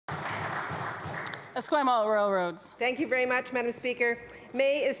Esquimalt Railroads. Thank you very much, Madam Speaker.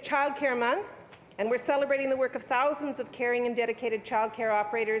 May is Child Care Month, and we're celebrating the work of thousands of caring and dedicated child care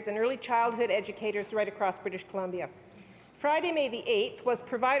operators and early childhood educators right across British Columbia. Friday, May the 8th, was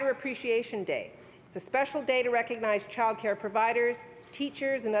Provider Appreciation Day. It's a special day to recognize child care providers,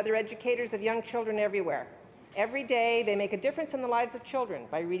 teachers, and other educators of young children everywhere. Every day, they make a difference in the lives of children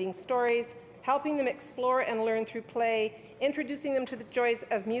by reading stories, helping them explore and learn through play, introducing them to the joys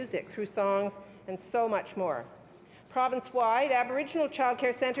of music through songs, and so much more. Province-wide, Aboriginal Child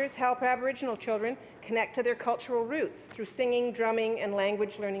Care Centres help Aboriginal children connect to their cultural roots through singing, drumming, and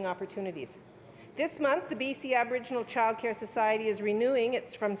language learning opportunities. This month, the BC Aboriginal Child Care Society is renewing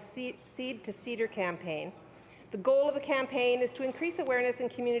its From Seed to Cedar campaign. The goal of the campaign is to increase awareness in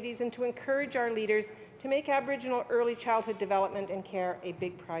communities and to encourage our leaders to make Aboriginal early childhood development and care a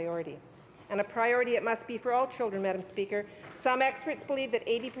big priority. And a priority it must be for all children, Madam Speaker. Some experts believe that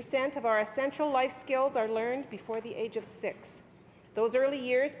 80% of our essential life skills are learned before the age of 6. Those early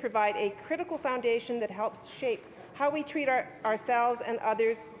years provide a critical foundation that helps shape how we treat ourselves and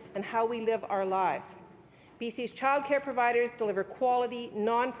others and how we live our lives. BC's childcare providers deliver quality,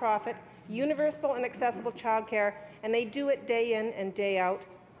 non-profit, universal and accessible childcare, and they do it day in and day out,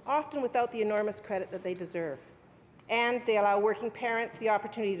 often without the enormous credit that they deserve. And they allow working parents the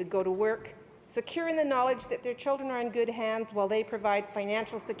opportunity to go to work, secure in the knowledge that their children are in good hands while they provide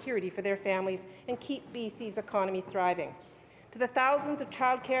financial security for their families and keep BC's economy thriving. To the thousands of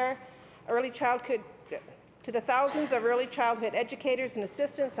early childhood educators and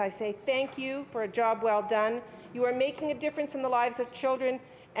assistants, I say thank you for a job well done. You are making a difference in the lives of children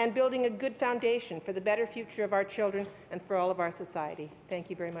and building a good foundation for the better future of our children and for all of our society. Thank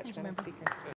you very much, Madam Speaker.